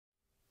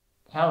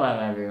Hello,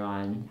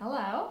 everyone.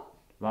 Hello.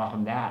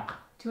 Welcome back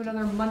To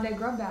another Monday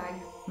Grub Bag.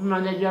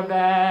 Monday Grub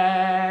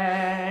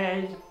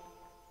Bag.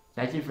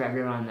 Thank you for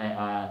everyone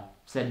that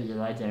said that you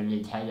liked our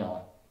new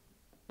title.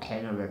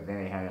 Hannah worked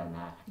very hard on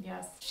that.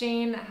 Yes.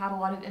 Shane had a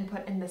lot of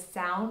input in the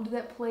sound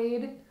that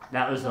played.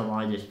 That was the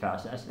longest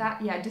process.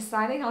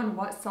 Deciding on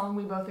what song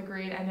we both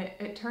agreed, and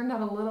it turned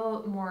out a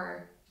little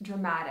more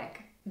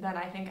dramatic than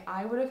I think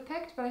I would have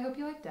picked, but I hope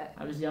you liked it.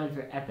 I was going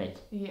for epic.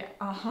 Yeah,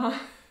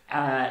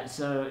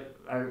 So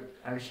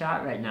our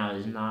shot right now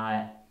is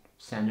not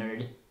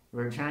centered.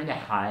 We're trying to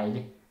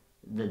hide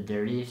the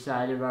dirty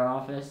side of our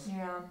office.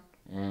 Yeah.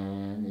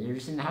 And you're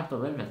just gonna have to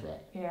live with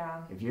it.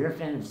 Yeah. If you're a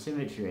fan of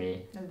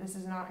symmetry, This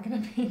is not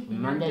gonna be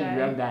Monday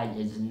Grub Bag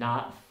is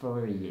not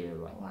for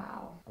you.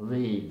 Wow.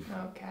 Leave.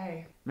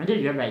 Okay.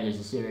 Monday Grub Bag is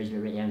a series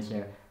where we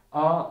answer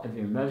all of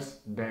your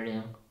most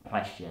burning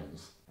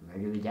questions. And where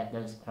do we get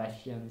those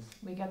questions?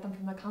 We get them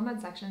from the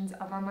comment sections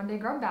of our Monday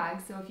Grub Bag.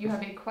 So if you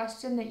have a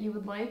question that you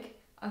would like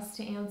us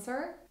to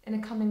answer in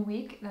a coming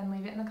week, then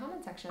leave it in the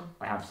comment section.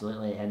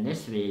 Absolutely. And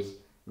this week,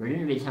 we're going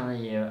to be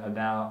telling you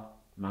about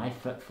my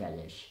foot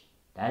fetish.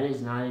 That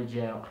is not a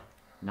joke,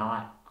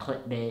 not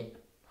clickbait.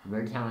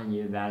 We're telling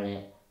you about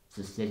it,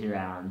 so stick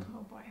around.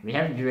 Oh boy. We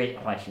have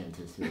great questions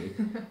this week.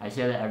 I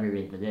say that every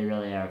week, but they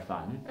really are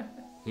fun.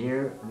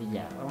 Here we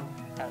go.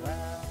 Hello,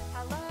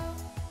 Hello.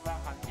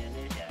 welcome to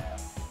the show.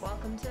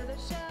 Welcome to the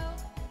show.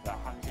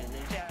 Welcome to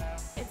the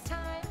show. It's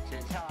time To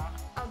talk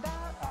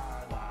about...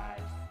 our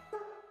lives.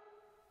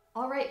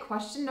 All right,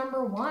 question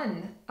number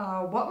 1.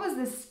 What was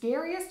the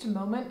scariest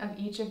moment of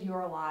each of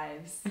your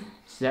lives?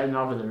 Starting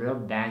off with a real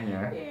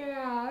banger.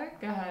 Yeah,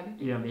 go ahead.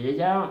 You want me to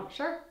go?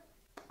 Sure.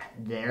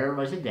 There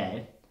was a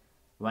day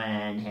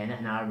when Hannah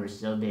and I were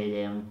still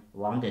dating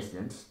long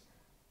distance,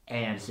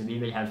 and so we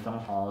would have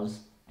phone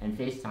calls and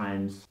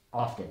FaceTimes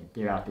often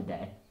throughout the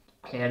day.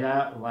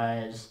 Hannah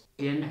was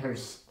in her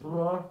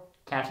school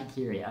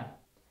cafeteria,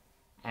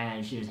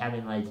 and she was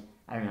having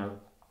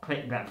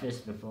quick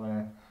breakfast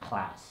before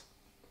class.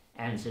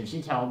 And so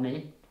she told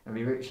me, and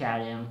we were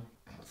chatting,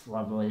 it's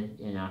lovely,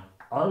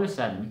 All of a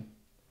sudden,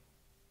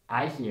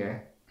 I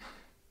hear,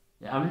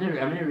 I'm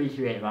gonna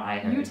recreate what I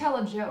heard. You tell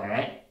a joke. All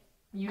right?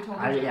 You told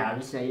a joke. I'll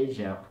just say a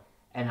joke,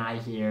 and I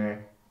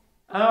hear,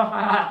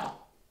 oh,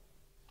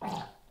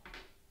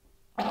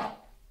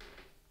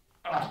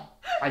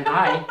 and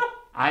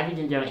I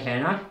begin to go,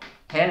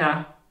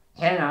 Hannah,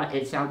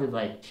 it sounded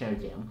like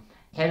choking.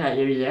 Hannah, are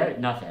you there?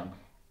 Nothing.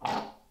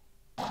 Oh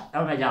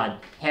my God,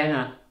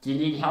 Hannah, do you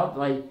need help?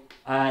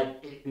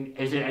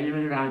 Is there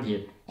anyone around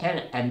you?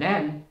 Hannah, and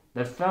then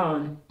the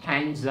phone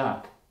hangs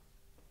up.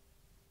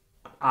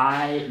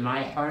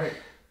 My heart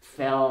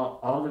fell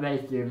all the way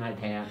through my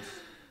pants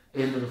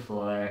into the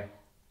floor.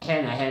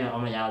 Hannah, oh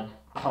my God,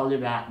 hold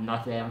it back,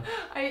 nothing.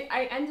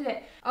 I ended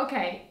it.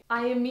 Okay,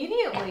 I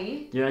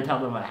immediately... Do you want to tell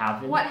them what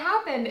happened? What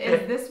happened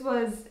is this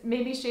was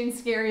maybe Shane's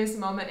scariest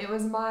moment. It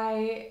was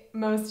my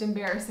most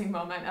embarrassing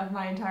moment of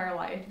my entire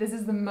life. This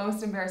is the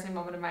most embarrassing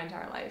moment of my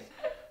entire life.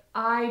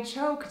 I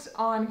choked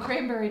on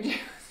cranberry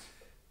juice.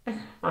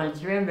 On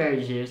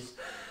cranberry juice.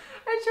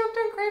 I choked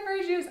on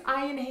cranberry juice.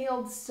 I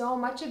inhaled so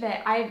much of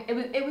it.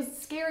 It was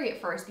scary at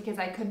first because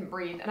I couldn't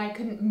breathe and I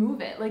couldn't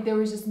move it. There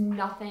was just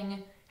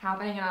nothing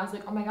happening, and I was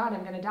like, oh my God,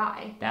 I'm gonna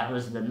die. That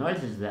was the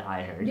noises that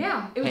I heard.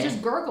 Yeah, it was just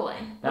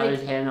gurgling. That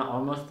was Hannah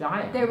almost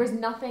dying. There was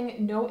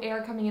nothing, no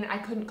air coming in. I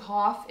couldn't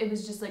cough. It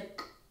was just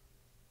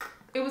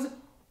it was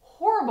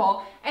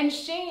horrible. And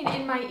Shane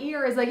in my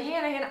ear is like,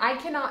 Hannah, I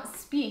cannot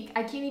speak.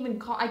 I can't even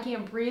call. I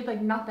can't breathe,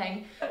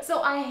 nothing.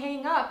 So I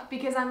hang up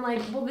because I'm like,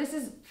 well, this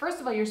is,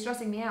 first of all, you're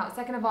stressing me out.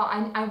 Second of all,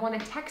 I want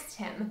to text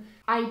him.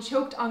 I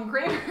choked on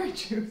cranberry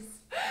juice.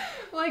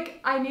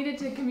 I needed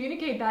to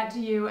communicate that to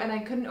you, and I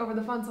couldn't over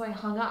the phone, so I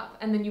hung up.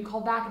 And then you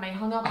called back, and I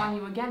hung up on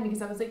you again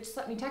because I was like, just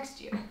let me text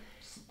you.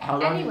 How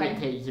long did it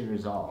take to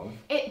resolve?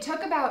 It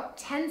took about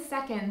 10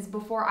 seconds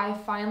before I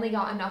finally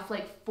got enough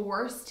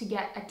force to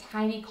get a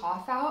tiny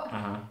cough out.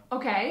 Uh-huh.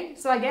 Okay,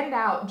 so I get it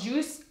out.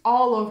 Juice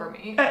all over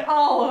me.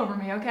 All over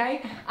me,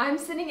 okay? I'm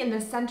sitting in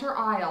the center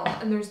aisle,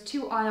 and there's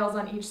 2 aisles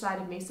on each side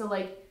of me. So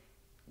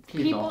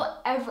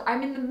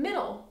I'm in the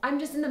middle. I'm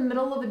just in the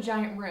middle of a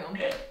giant room.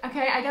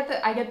 Okay,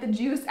 I get the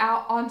juice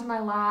out onto my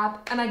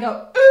lap, and I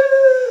go,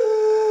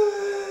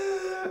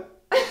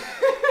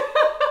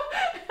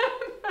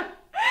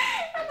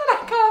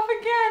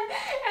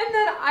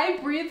 I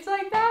breathed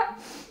like that,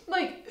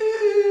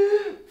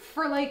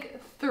 for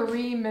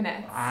 3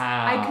 minutes.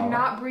 Wow. I could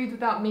not breathe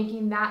without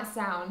making that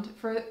sound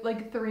for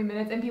 3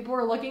 minutes, and people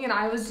were looking, and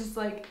I was just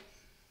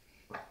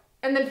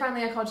and then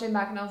finally I called Shane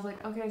back, and I was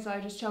like, okay, so I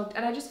just choked,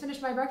 and I just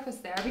finished my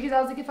breakfast there, because I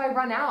was like, if I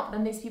run out,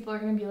 then these people are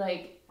gonna be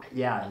like,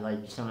 yeah,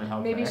 someone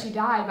help maybe her. she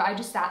died, but I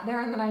just sat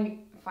there, and then I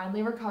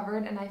finally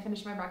recovered, and I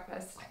finished my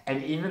breakfast.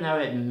 And even though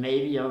it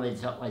maybe only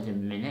took a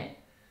minute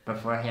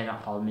before Hannah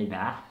called me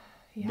back,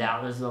 Yeah.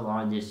 that was the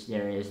longest,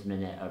 scariest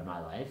minute of my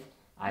life.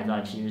 I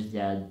thought she was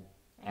dead,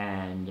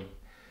 and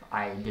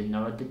I didn't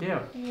know what to do.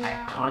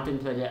 Yeah. I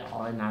contemplated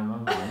calling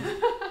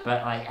 911,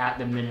 but at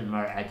the minute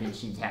mark, I think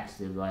she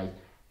texted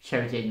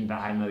choking, but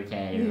I'm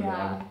okay. Or Yeah.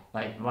 whatever.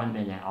 Like 1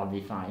 minute, I'll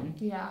be fine.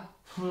 Yeah.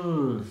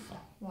 Whew.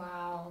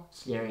 Wow.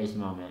 Scariest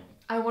moment.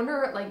 I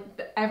wonder, like,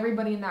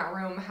 everybody in that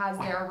room has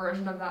their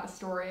version of that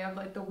story of,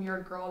 like, the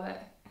weird girl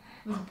that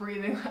was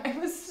breathing.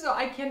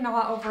 I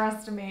cannot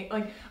overestimate,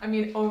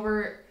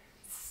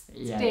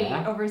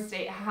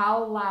 overstate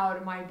how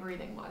loud my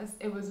breathing was.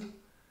 It was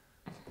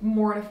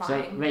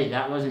mortifying. So, wait,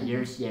 that wasn't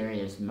your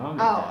scariest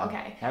moment, Oh, though.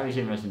 okay. That was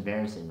your most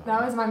embarrassing moment.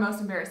 That was my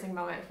most embarrassing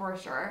moment, for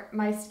sure.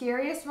 My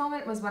scariest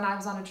moment was when I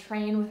was on a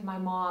train with my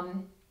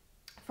mom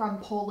from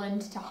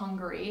Poland to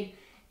Hungary,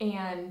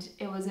 and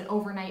it was an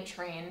overnight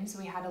train, so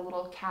we had a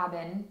little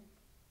cabin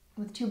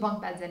with 2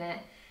 bunk beds in it,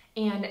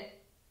 and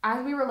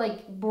as we were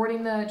like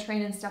boarding the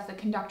train and stuff, the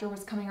conductor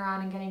was coming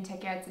around and getting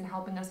tickets and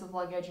helping us with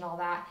luggage and all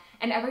that,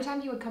 and every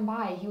time he would come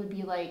by, he would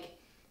be like,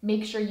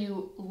 make sure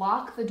you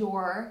lock the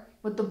door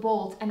with the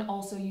bolt and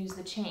also use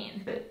the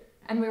chain.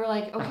 And we were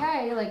like,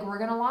 okay, like, we're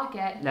gonna lock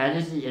it. That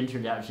is the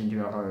introduction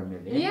to a horror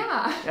movie.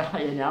 Yeah.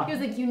 You know? He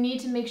was like, you need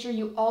to make sure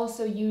you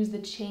also use the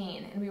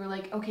chain. And we were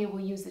like, okay,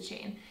 we'll use the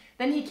chain.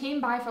 Then he came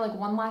by for like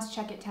one last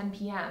check at 10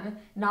 p.m.,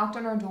 knocked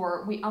on our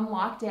door, we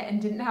unlocked it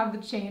and didn't have the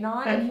chain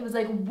on. And he was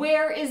like,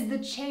 where is the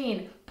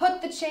chain?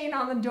 Put the chain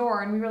on the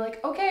door. And we were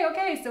like,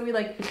 okay. So we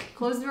like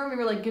closed the door and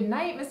we were like, good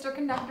night, Mr.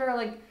 Conductor.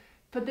 Like,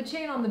 put the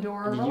chain on the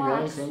door, Did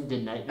relax. you really say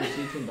good night,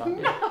 Mr.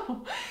 Conductor?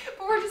 No,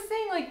 but we're just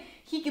saying, like,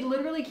 he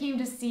literally came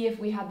to see if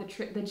we had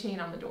the chain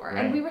on the door.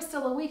 Right. And we were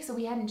still awake, so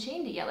we hadn't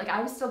chained it yet. Like,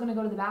 I was still going to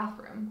go to the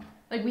bathroom.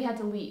 Like, we had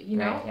to leave, you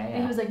know? Right, yeah.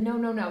 And he was like,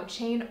 no,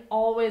 chain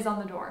always on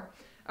the door.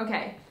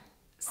 Okay,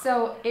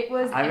 so it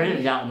was... I would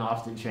have gotten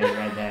off the train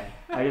right there.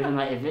 I would have been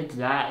like, if it's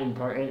that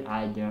important,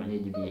 I don't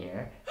need to be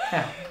here.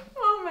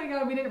 Oh my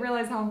god, we didn't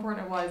realize how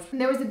important it was. And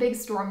there was a big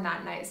storm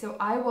that night, so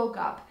I woke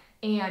up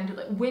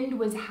and wind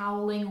was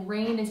howling,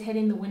 rain is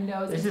hitting the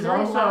windows. This it's is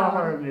very also loud. a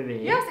horror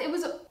movie. Yes, it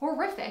was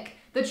horrific.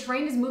 The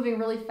train is moving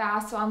really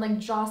fast, so I'm like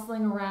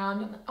jostling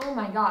around. Oh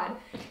my god.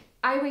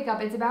 I wake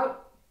up, it's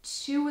about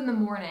 2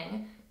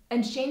 a.m,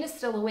 and Shane is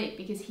still awake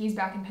because he's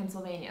back in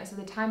Pennsylvania. So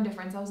the time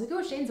difference, I was like,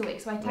 oh, Shane's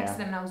awake. So I texted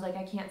him and I was like,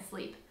 I can't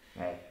sleep.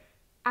 Right.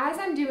 As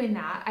I'm doing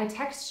that, I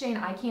text Shane,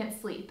 I can't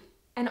sleep.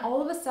 And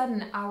all of a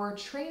sudden, our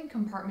train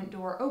compartment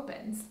door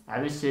opens. I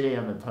was sitting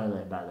on the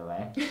toilet, by the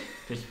way,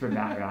 just for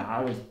background.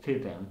 I was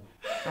pooping.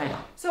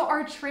 So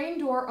our train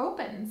door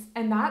opens,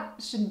 and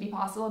that shouldn't be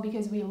possible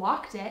because we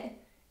locked it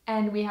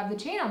and we have the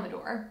chain on the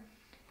door.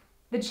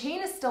 The chain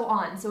is still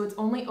on, so it's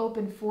only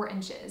open 4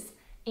 inches,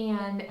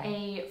 and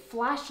a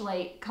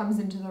flashlight comes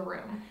into the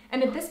room.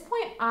 And at this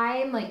point,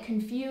 I'm like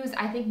confused.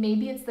 I think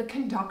maybe it's the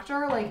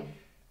conductor, like,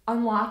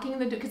 unlocking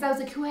the door, because I was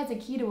like, who has a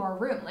key to our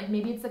room? Like,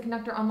 maybe it's the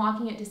conductor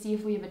unlocking it to see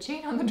if we have a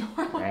chain on the door.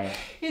 Like, Right.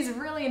 He's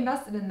really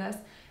invested in this,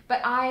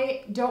 but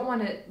I don't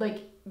want to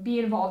like be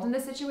involved in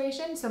this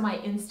situation, so my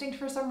instinct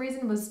for some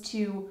reason was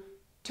to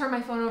turn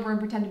my phone over and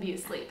pretend to be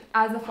asleep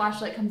as the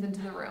flashlight comes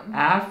into the room.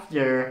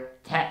 After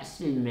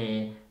texting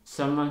me,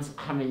 someone's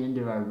coming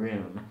into our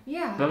room.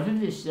 Yeah. Both of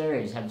these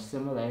stories have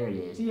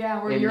similarities.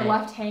 Yeah, where in you're that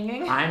left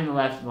hanging. I'm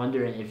left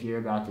wondering if you're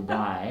about to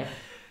die.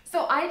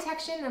 So I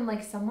text Shane and I'm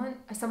like,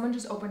 someone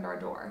just opened our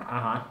door.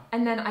 Uh-huh.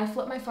 And then I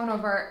flipped my phone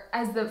over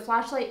as the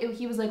flashlight,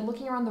 he was like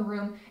looking around the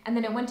room, and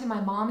then it went to my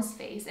mom's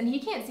face. And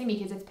he can't see me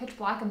because it's pitch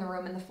black in the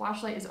room and the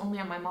flashlight is only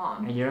on my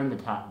mom. And you're in the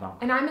top bunk.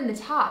 And I'm in the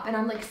top, and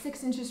I'm like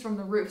 6 inches from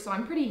the roof, so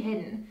I'm pretty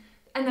hidden.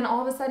 And then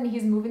all of a sudden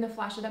he's moving the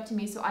flashlight up to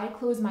me, so I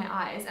close my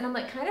eyes and I'm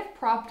like kind of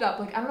propped up.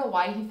 Like, I don't know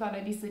why he thought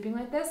I'd be sleeping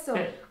like this, so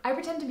I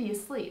pretend to be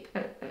asleep.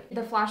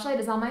 The flashlight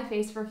is on my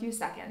face for a few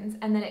seconds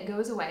and then it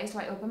goes away, so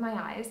I open my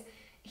eyes.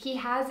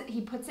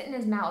 He puts it in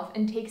his mouth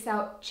and takes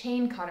out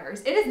chain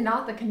cutters. It is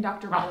not the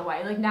conductor, by the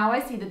way. Like, now I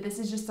see that this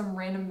is just some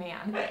random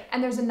man.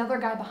 And there's another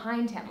guy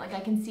behind him. Like, I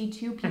can see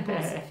 2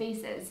 people's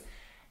faces.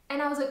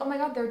 And I was like, oh my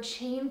god, they're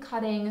chain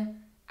cutting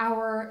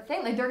our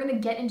thing. Like, they're gonna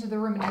get into the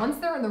room. And once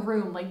they're in the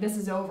room, like, this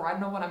is over. I don't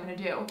know what I'm gonna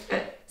do.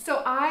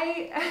 So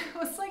I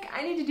was like,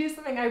 I need to do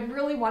something. I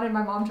really wanted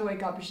my mom to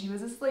wake up, but she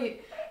was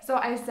asleep. So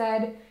I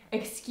said,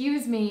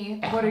 excuse me,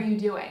 what are you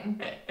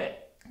doing?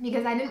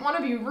 Because I didn't want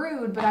to be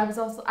rude, but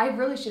I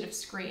really should have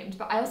screamed,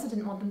 but I also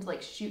didn't want them to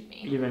like shoot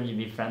me. You want to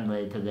be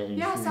friendly to the intruders.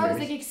 Yeah, so I was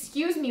like,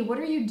 excuse me, what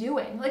are you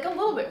doing? Like, a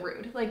little bit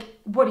rude. Like,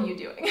 what are you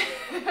doing?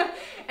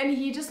 And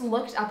he just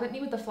looked up at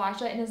me with the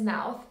flashlight in his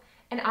mouth,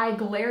 and I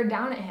glared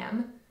down at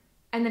him,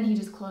 and then he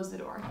just closed the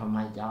door. Oh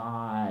my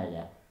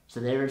god. So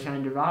they were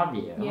trying to rob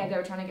you? Yeah, they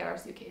were trying to get our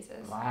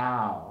suitcases.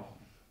 Wow.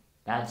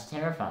 That's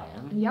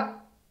terrifying. Yep.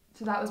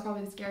 So that was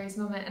probably the scariest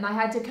moment, and I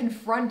had to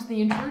confront the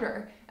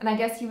intruder, and I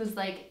guess he was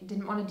like,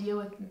 didn't want to deal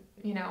with,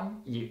 you know.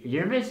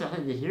 You're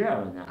basically the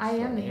hero in that story.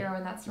 I am the hero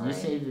in that story. You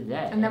saved the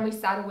day. And then we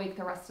sat awake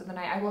the rest of the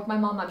night. I woke my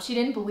mom up. She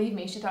didn't believe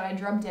me. She thought I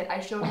dreamt it. I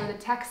showed her the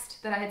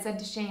text that I had said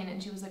to Shane,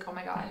 and she was like, oh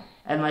my god.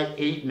 And like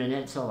 8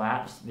 minutes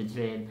elapsed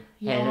between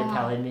Hannah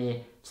telling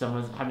me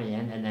someone's coming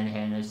in and then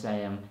Hannah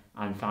saying,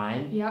 I'm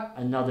fine. Yep.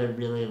 Another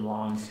really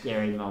long,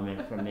 scary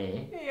moment for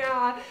me.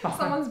 Yeah.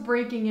 Someone's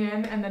breaking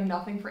in and then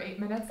nothing for 8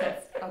 minutes.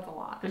 That's a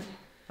lot.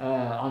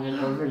 on an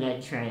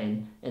overnight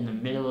train in the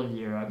middle of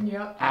Europe.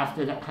 Yep.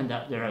 After the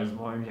conductor has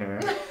warned her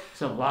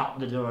to lock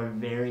the door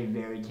very,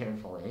 very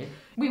carefully.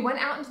 We went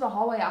out into the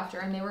hallway after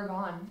and they were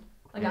gone.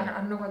 Like, Yeah. I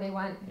don't know where they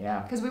went.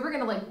 Yeah. Because we were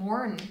going to, like,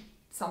 warn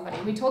somebody.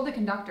 We told the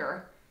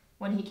conductor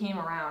when he came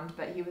around,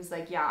 but he was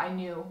like, yeah, I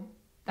knew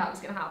that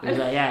was going to He happen. was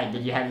like, yeah,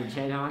 did you have your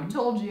chain I on?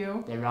 told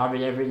you. They rob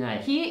it every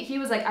night. He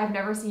was like, I've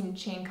never seen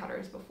chain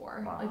cutters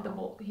before. Wow. Like, the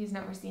bolt. He's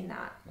never seen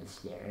that. That's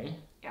scary.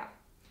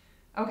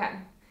 Okay.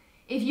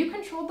 If you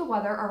controlled the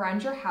weather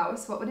around your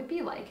house, what would it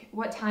be like?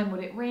 What time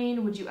would it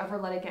rain? Would you ever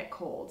let it get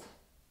cold?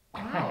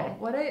 Wow,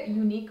 what a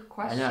unique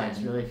question. I know, it's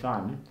really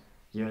fun.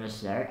 Do you want to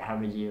start? How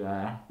would you,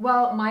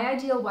 Well, my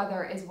ideal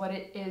weather is what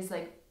it is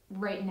like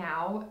right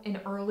now in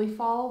early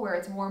fall, where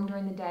it's warm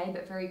during the day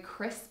but very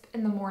crisp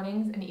in the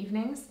mornings and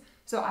evenings.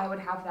 So I would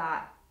have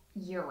that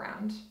year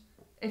round.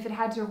 If it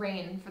had to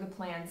rain for the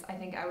plants, I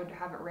think I would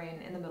have it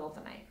rain in the middle of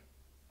the night.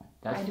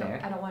 that's fair.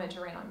 I don't want it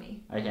to rain on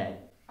me. Okay,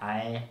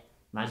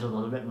 mine's a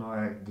little bit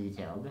more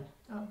detailed.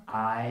 Oh.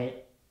 I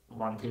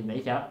want to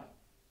wake up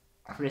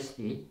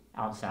crispy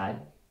outside,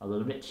 a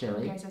little bit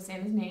chilly. Okay, so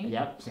same as me.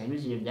 Yep, same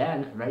as you.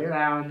 Then, right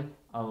around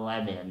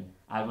 11,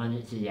 I want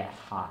it to get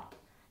hot,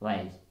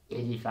 like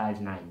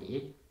 85,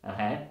 90,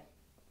 okay?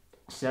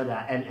 So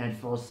that, and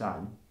full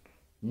sun,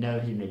 no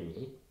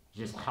humidity,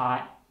 just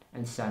hot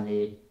and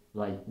sunny,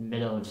 like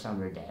middle of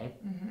summer day.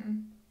 Mm-hmm.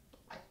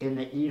 In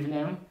the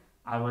evening,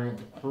 I want it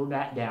to cool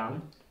back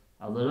down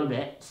a little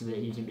bit so that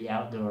you can be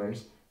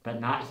outdoors, but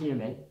not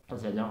humid,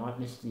 because I don't want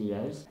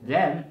mosquitoes.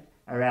 Then,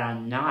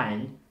 around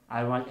 9,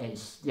 I want a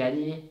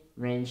steady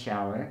rain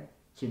shower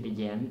to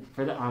begin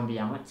for the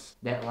ambiance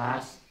that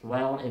lasts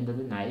well into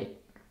the night.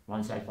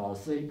 Once I fall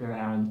asleep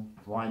around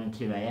 1,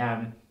 2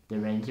 a.m., the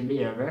rain can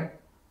be over.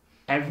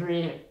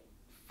 Every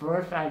 4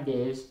 or 5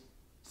 days,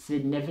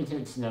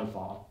 significant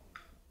snowfall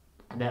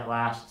that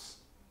lasts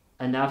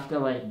enough to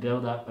like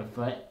build up a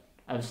foot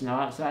of snow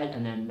outside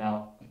and then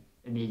melt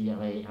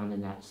immediately on the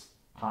next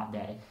hot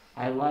day.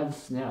 I love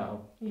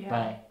snow, Yeah.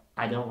 but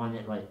I don't want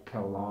it like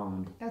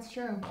prolonged That's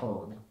true.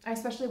 cold. I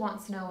especially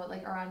want snow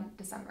like around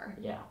December.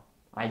 Yeah,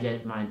 I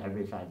get mine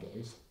every 5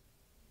 days.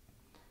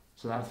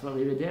 So that's what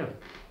we would do.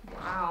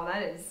 Wow,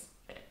 that is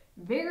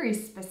very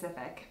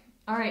specific.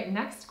 All right,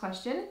 next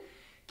question.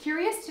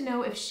 Curious to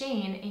know if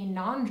Shane, a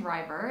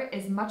non-driver,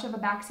 is much of a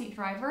backseat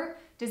driver.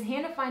 Does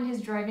Hannah find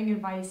his driving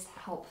advice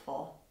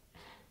helpful?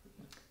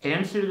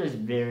 Answer this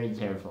very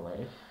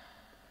carefully,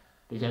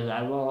 because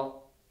I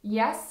will.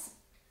 Yes,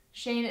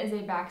 Shane is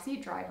a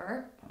backseat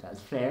driver. That's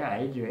fair, I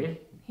agree.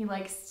 He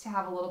likes to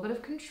have a little bit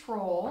of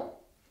control.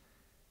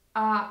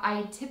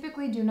 I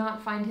typically do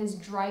not find his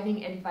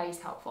driving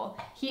advice helpful.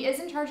 He is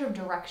in charge of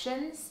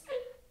directions,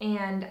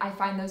 and I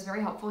find those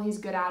very helpful. He's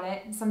good at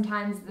it.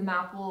 Sometimes the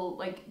map will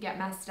like get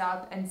messed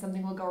up and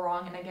something will go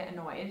wrong and I get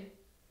annoyed.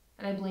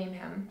 And I blame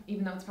him,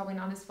 even though it's probably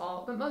not his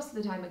fault, but most of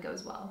the time it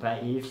goes well.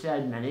 But you've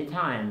said many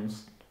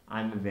times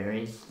I'm a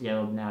very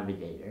skilled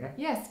navigator.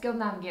 Yeah, skilled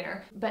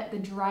navigator. But the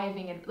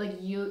driving, like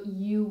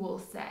you will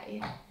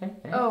say,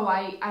 oh,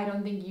 I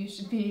don't think you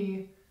should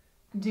be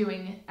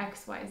doing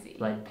X, Y, Z.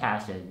 Like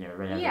passing or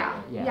whatever.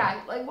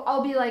 Yeah. Like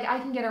I'll be like, I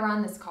can get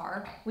around this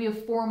car. We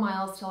have 4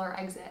 miles till our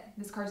exit.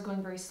 This car's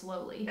going very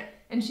slowly.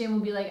 And Shane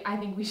will be like, I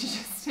think we should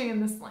just stay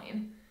in this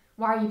lane.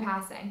 Why are you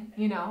passing?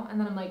 You know? And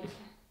then I'm like,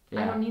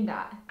 I don't need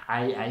that.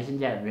 I can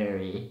get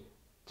very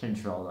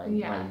control, like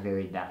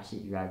very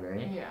backseat driver.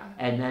 Yeah.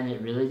 And then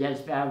it really gets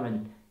bad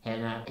when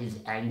Hannah is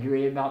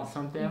angry about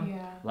something,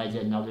 Yeah. like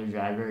another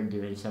driver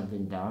doing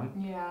something dumb,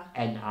 Yeah.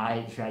 and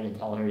I try to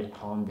tell her to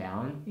calm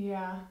down.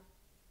 Yeah.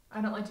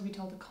 I don't like to be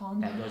told to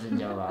calm That down. doesn't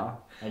go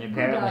well. And Who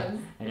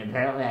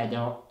apparently I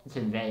don't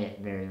convey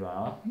it very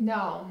well.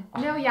 No,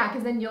 yeah,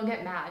 because then you'll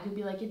get mad. You'll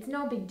be like, it's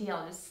no big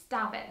deal, just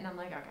stop it. And I'm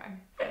like,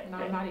 okay. No,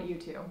 I'm mad at you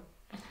too.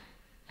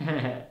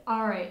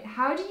 All right,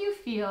 how do you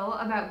feel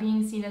about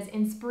being seen as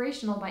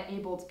inspirational by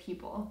abled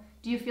people?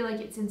 Do you feel like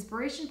it's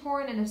inspiration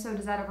porn, and if so,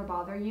 does that ever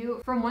bother you?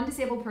 From one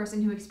disabled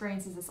person who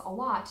experiences this a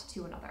lot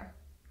to another.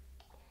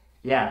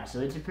 Yeah,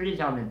 so it's a pretty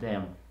common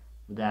thing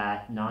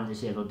that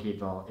non-disabled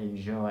people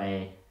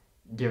enjoy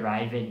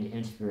deriving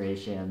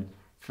inspiration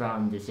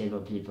from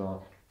disabled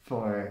people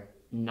for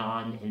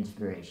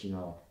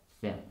non-inspirational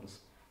things.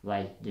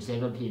 Like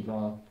disabled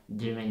people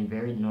doing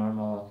very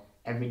normal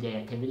everyday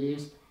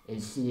activities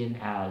is seen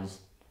as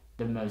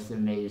the most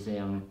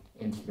amazing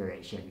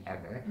inspiration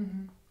ever.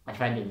 Mm-hmm. I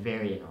find it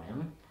very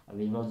annoying. I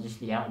mean, we'll just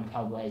be out in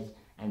public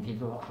and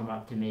people will come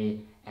up to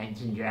me and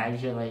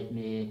congratulate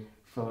me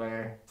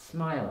for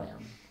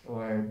smiling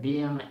or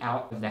being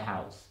out of the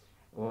house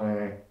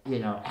or, you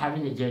know,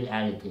 having a good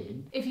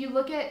attitude. If you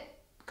look at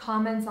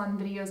comments on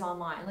videos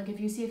online, like if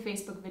you see a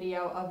Facebook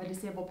video of a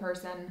disabled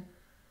person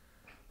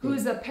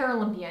who's a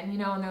Paralympian, you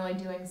know, and they're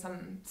like doing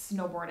some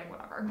snowboarding,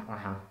 whatever.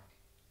 Uh-huh.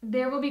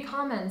 There will be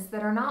comments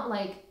that are not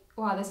like,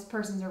 wow, this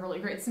person's a really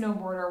great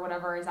snowboarder or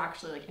whatever is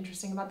actually like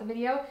interesting about the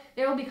video.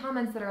 There will be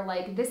comments that are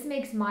like, this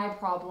makes my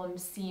problem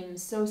seem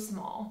so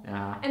small.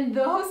 And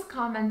those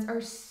comments are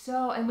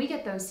so, and we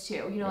get those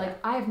too, you know, like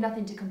I have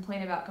nothing to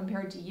complain about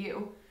compared to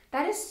you.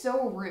 That is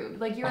so rude.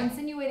 Like, you're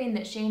insinuating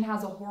that Shane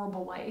has a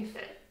horrible life,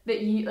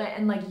 that you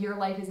and like your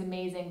life is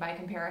amazing by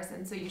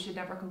comparison, so you should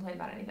never complain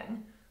about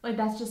anything. Like,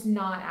 that's just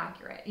not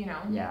accurate, you know?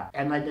 Yeah,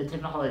 and like the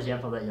typical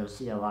example that you'll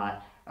see a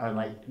lot are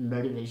like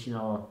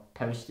motivational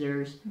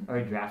posters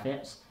or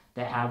graphics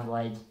that have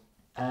like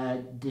a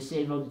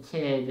disabled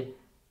kid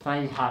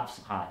playing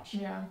hopscotch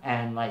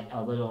and like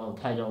a little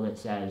title that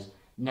says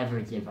 "Never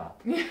give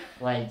up."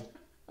 Like,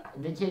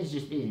 the kid's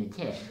just being a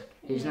kid.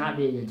 He's not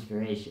being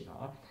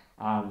inspirational.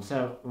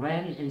 So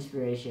when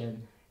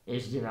inspiration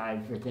is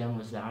derived for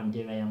things that I'm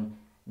doing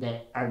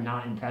that are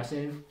not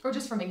impressive, or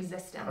just from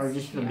existence, or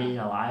just from being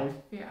alive,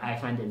 Yeah. I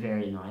find it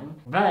very annoying.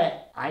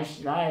 But I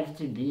strive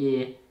to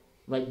be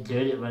like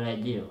good at what I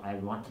do. I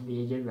want to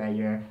be a good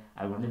writer.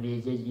 I want to be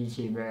a good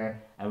YouTuber.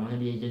 I want to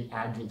be a good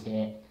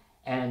advocate.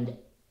 And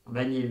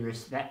when you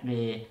respect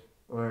me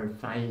or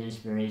find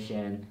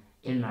inspiration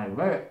in my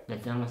work, the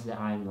things that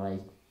I'm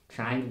like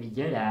trying to be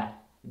good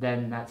at,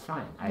 then that's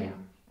fine.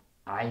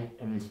 I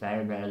am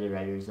inspired by other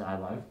writers that I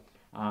love.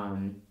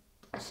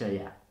 So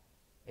yeah,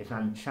 if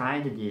I'm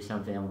trying to do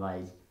something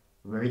like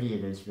worthy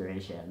of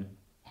inspiration,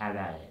 have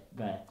at it.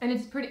 But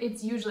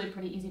it's usually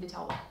pretty easy to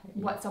tell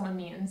what someone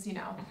means, you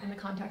know, in the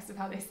context of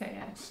how they say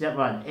it. Step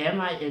one, am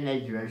I in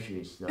a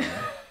grocery store?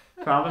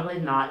 Probably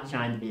not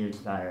trying to be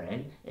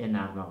inspiring in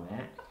that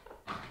moment.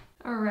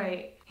 All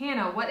right.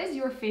 Hannah, what is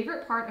your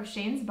favorite part of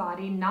Shane's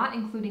body, not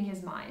including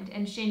his mind?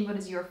 And Shane, what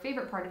is your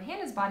favorite part of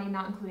Hannah's body,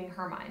 not including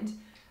her mind?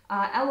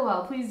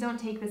 LOL, please don't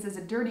take this as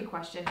a dirty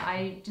question.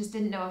 I just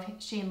didn't know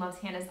if Shane loves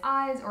Hannah's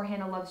eyes or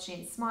Hannah loves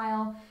Shane's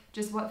smile.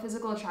 Just what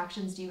physical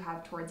attractions do you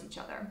have towards each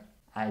other?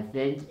 I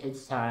think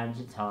it's time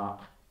to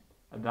talk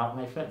about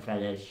my foot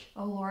fetish.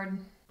 Oh, Lord.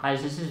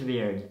 Guys, this is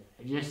weird.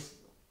 Just,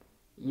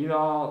 you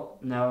all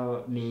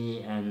know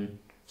me and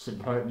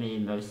support me,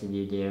 most of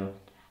you do.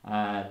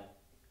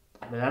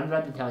 But I'm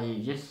about to tell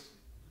you, just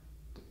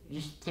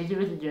take it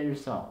with a grain of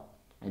salt.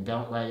 And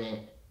don't let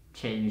it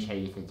change how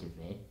you think of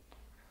me.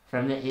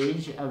 From the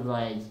age of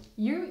like...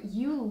 You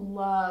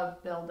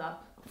love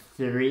build-up.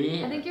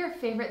 3... I think your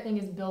favorite thing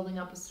is building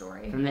up a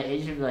story. From the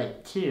age of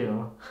like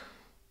 2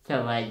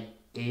 to like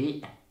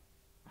 8,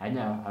 I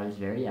know, I was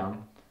very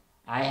young,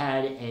 I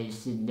had a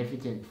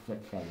significant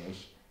foot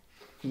fetish.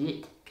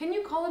 Feet. Can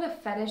you call it a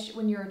fetish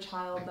when you're a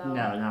child, though?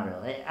 No, not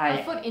really.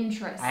 A foot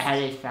interest. I had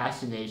a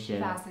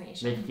fascination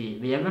with feet.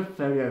 We have a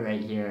photo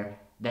right here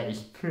that is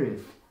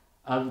proof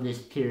of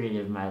this period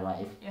of my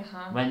life.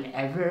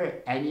 Whenever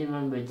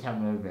anyone would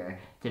come over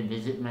to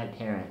visit my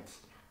parents,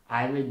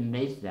 I would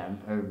make them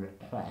a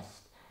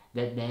request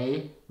that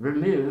they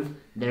remove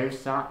their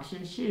socks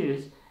and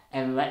shoes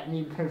and let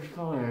me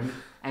perform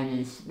an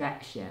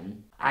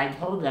inspection. I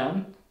told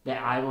them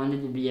that I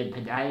wanted to be a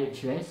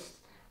podiatrist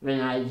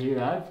when I grew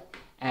up,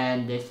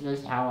 and this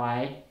was how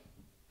I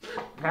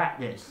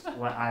practiced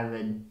what I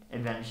would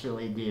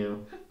eventually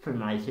do for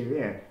my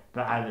career.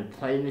 But I would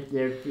play with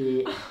their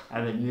feet,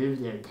 I would move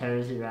their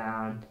toes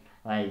around,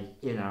 like,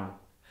 you know,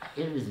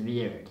 it was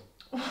weird.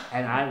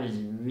 And I was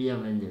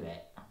real into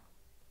it.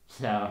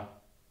 So...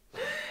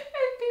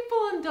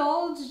 People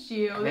indulged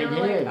you. They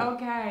were did. like,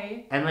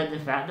 okay. And like the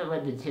fact that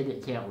like the kid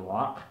that can't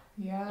walk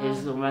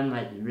is the one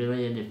like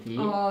really into feet.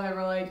 Oh, they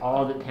were like...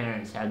 All the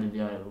parents had to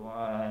be like,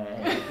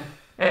 what?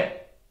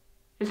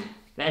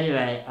 But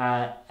anyway,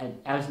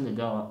 as an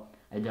adult,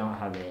 I don't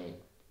have a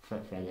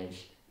foot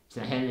fetish. So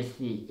Hannah's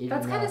feet.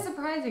 That's kind of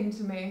surprising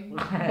to me,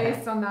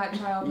 based on that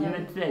childhood. You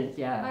would think,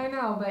 yeah. I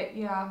know, but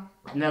yeah.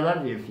 And I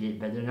love your feet,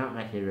 but they're not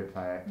my favorite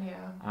part.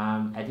 Yeah.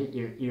 I think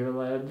your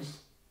earlobes,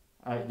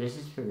 this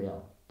is for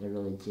real. They're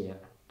really cute.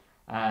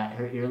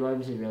 Her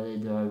earlobes are really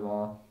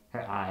adorable.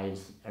 Her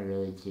eyes are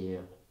really cute.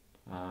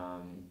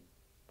 I'm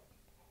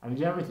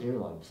down with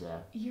earlobes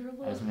though.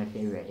 Earlobes? That's my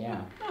favorite,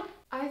 yeah.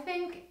 I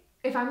think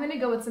if I'm gonna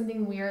go with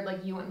something weird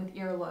like you went with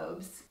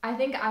earlobes, I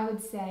think I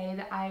would say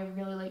that I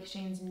really like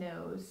Shane's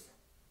nose.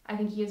 I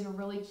think he has a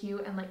really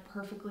cute and like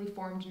perfectly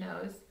formed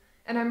nose.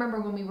 And I remember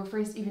when we were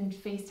first even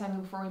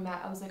FaceTiming before we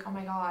met, I was like, oh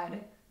my god,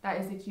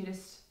 that is the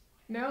cutest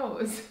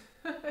nose.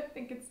 I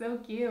think it's so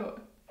cute.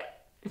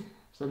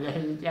 So there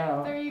you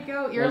go. There you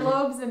go.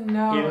 Earlobes and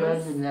nose.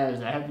 Earlobes and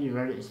nose. I hope you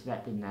weren't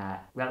expecting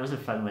that. That was a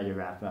fun way to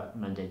wrap up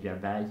Monday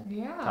Grub Bag.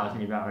 Yeah.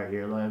 Talking about our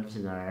earlobes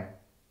and our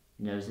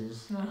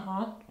noses.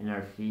 And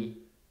our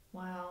feet.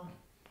 Wow.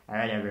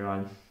 Alright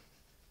everyone.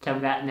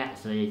 Come back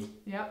next week.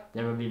 Yep.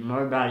 There will be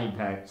more body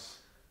parts.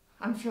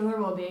 I'm sure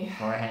there will be.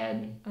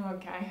 Forehead.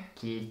 Okay.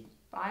 Teeth.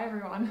 Bye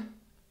everyone.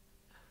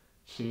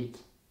 Sheet.